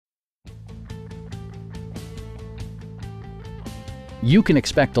You can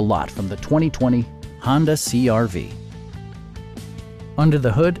expect a lot from the 2020 Honda CR-V. Under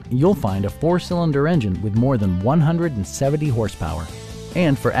the hood, you'll find a 4-cylinder engine with more than 170 horsepower.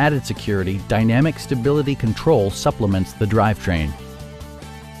 And for added security, dynamic stability control supplements the drivetrain.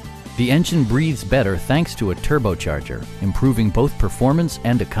 The engine breathes better thanks to a turbocharger, improving both performance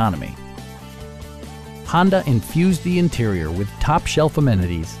and economy. Honda infused the interior with top-shelf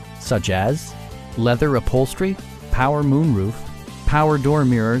amenities such as leather upholstery, power moonroof, power door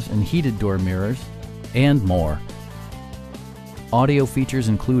mirrors and heated door mirrors, and more. Audio features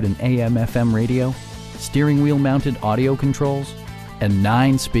include an AM/FM radio, steering wheel mounted audio controls, and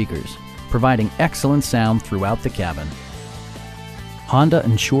 9 speakers, providing excellent sound throughout the cabin. Honda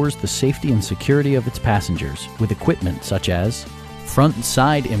ensures the safety and security of its passengers with equipment such as front and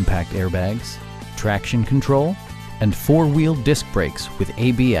side impact airbags, traction control, and 4-wheel disc brakes with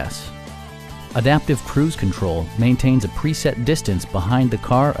ABS. Adaptive Cruise Control maintains a preset distance behind the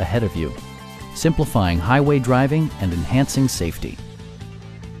car ahead of you, simplifying highway driving and enhancing safety.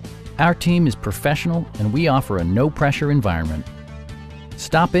 Our team is professional and we offer a no-pressure environment.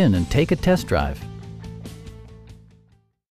 Stop in and take a test drive.